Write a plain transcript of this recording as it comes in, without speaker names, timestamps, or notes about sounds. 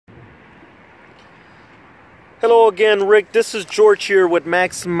Hello again, Rick. This is George here with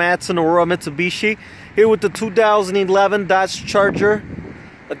Madsen Aurora Mitsubishi, here with the 2011 Dodge Charger.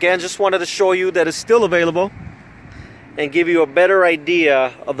 Again, just wanted to show you that it's still available and give you a better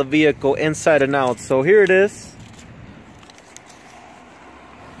idea of the vehicle inside and out. So here it is.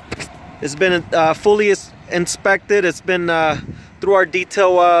 It's been fully inspected. It's been through our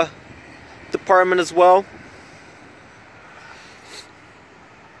detail department as well.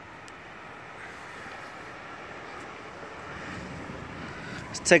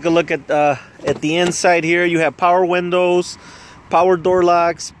 Let's take a look at the inside here. You have power windows, power door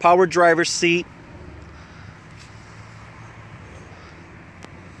locks, power driver's seat.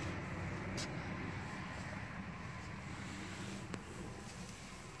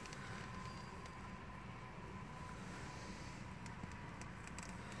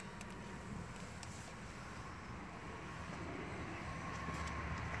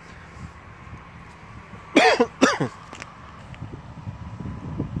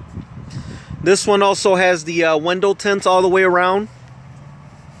 This one also has the window tints all the way around.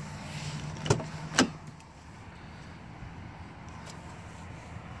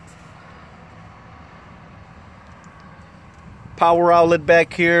 Power outlet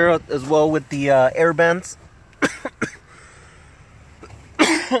back here as well with the air vents.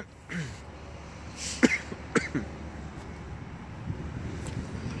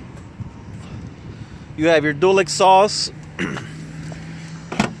 You have your dual exhaust.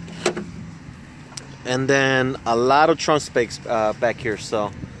 And then a lot of trunk space back here.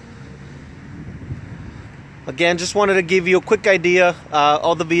 So again, just wanted to give you a quick idea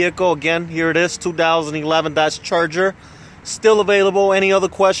of the vehicle. Again, here it is, 2011 Dodge Charger, still available. Any other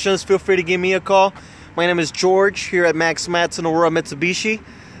questions, feel free to give me a call. My name is George here at Madsen Aurora Mitsubishi,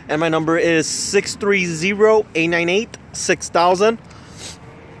 and my number is 630-898-6000.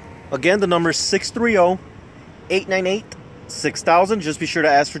 Again, the number is 630-898-6000. Just be sure to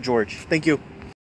ask for George. Thank you.